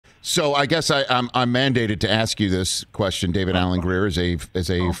So I guess I'm mandated to ask you this question, David Alan Grier, as a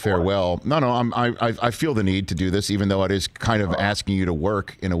farewell. No, I feel the need to do this, even though it is kind of asking you to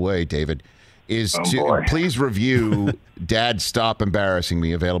work in a way, David. Please review Dad Stop Embarrassing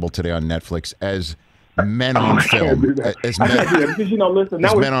Me, available today on Netflix as Men on Film. As men, because listen,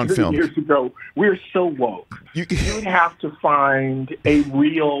 that was Men on Film. Years ago. We're so woke. You would have to find a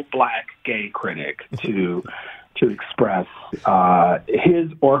real black gay critic to express his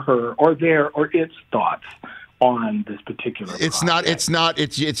or her or their or its thoughts on this particular project.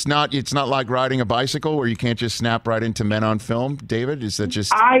 It's not like riding a bicycle where you can't just snap right into Men on Film, David. Is that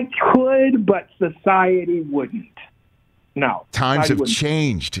just? I could, but society wouldn't. No. Times have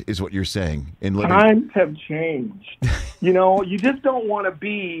changed, is what you're saying. Times have changed. You just don't want to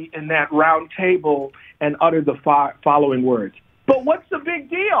be in that round table and utter the following words. But what's the big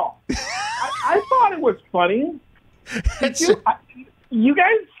deal? I thought it was funny. You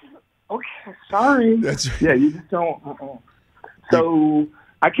guys, okay, sorry. Yeah, you just don't. So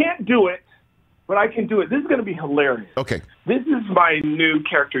I can't do it, but I can do it. This is going to be hilarious. Okay. This is my new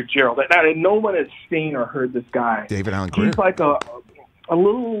character, Gerald. Now, no one has seen or heard this guy. David Alan Grier. He's like a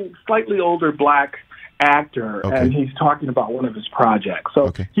little, slightly older black actor, and he's talking about one of his projects.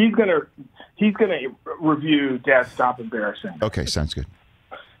 So he's gonna review Dad Stop Embarrassing. Okay, sounds good.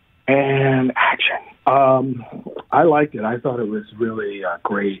 And action. I liked it. I thought it was really a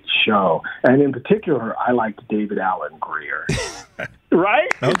great show. And in particular, I liked David Alan Grier. Right?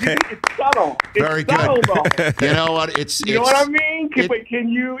 Okay. It's subtle. Very good. Though. You know what? You know what I mean?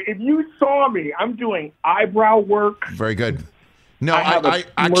 If you saw me, I'm doing eyebrow work. Very good. No,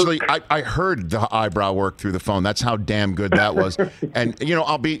 I heard the eyebrow work through the phone. That's how damn good that was. And,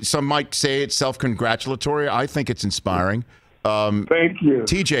 some might say it's self-congratulatory. I think it's inspiring. Thank you.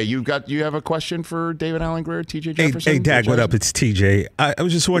 TJ, you have a question for David Alan Grier? TJ Jefferson? Hey, Dag, what up? It's TJ. I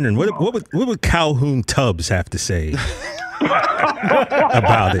was just wondering, what would Calhoun Tubbs have to say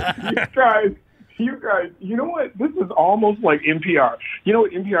about it? You guys, you know what? This is almost like NPR. You know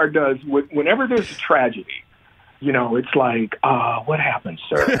what NPR does? Whenever there's a tragedy, it's like, what happened,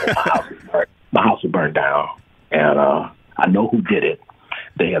 sir? My house was burned down, and I know who did it.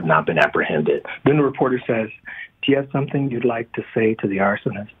 They have not been apprehended. Then the reporter says, do you have something you'd like to say to the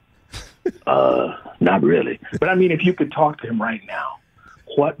arsonist? Not really. But I mean, if you could talk to him right now,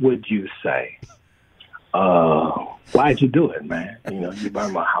 what would you say? Why'd you do it, man? You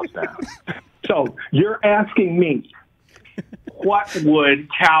burned my house down. So you're asking me, what would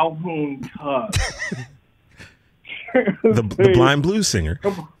Calhoun Tubbs? the blind blues singer.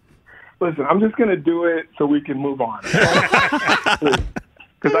 Listen, I'm just going to do it so we can move on. Because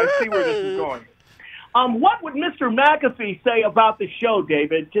I see where this is going. What would Mr. McAfee say about the show,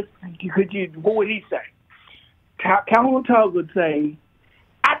 David? What would he say? Calhoun Tubbs would say,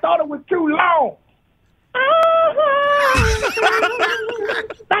 I thought it was too long.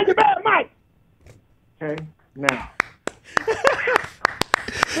 Thank you very much. Okay, now.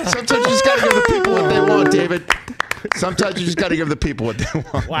 Sometimes you just got to give the people what they want, David. Sometimes you just got to give the people what they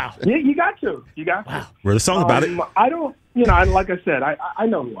want. Wow. Yeah, you got to. Wow. Wrote a song about it. I don't, like I said, I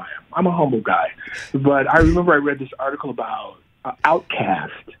know who I am. I'm a humble guy. But I remember I read this article about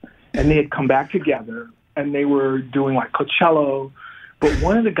Outkast, and they had come back together, and they were doing like Coachella, but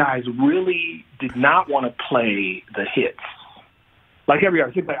one of the guys really did not want to play the hits. Like every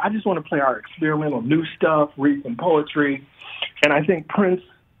artist, like, I just want to play our experimental new stuff, read some poetry. And I think Prince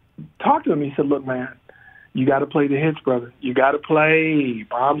talked to him. He said, look, man, you got to play the hits, brother. You got to play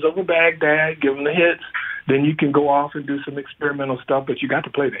Bombs Over Baghdad, give them the hits. Then you can go off and do some experimental stuff, but you got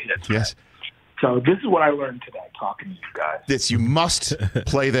to play the hits. Yes. So this is what I learned today talking to you guys. You must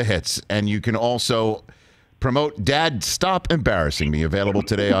play the hits. And you can also promote Dad Stop Embarrassing Me, available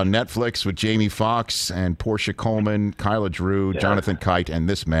today on Netflix with Jamie Foxx and Portia Coleman, Kyla Drew, Jonathan Kite, and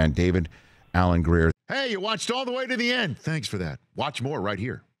this man, David Alan Grier. Hey, you watched all the way to the end. Thanks for that. Watch more right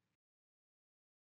here.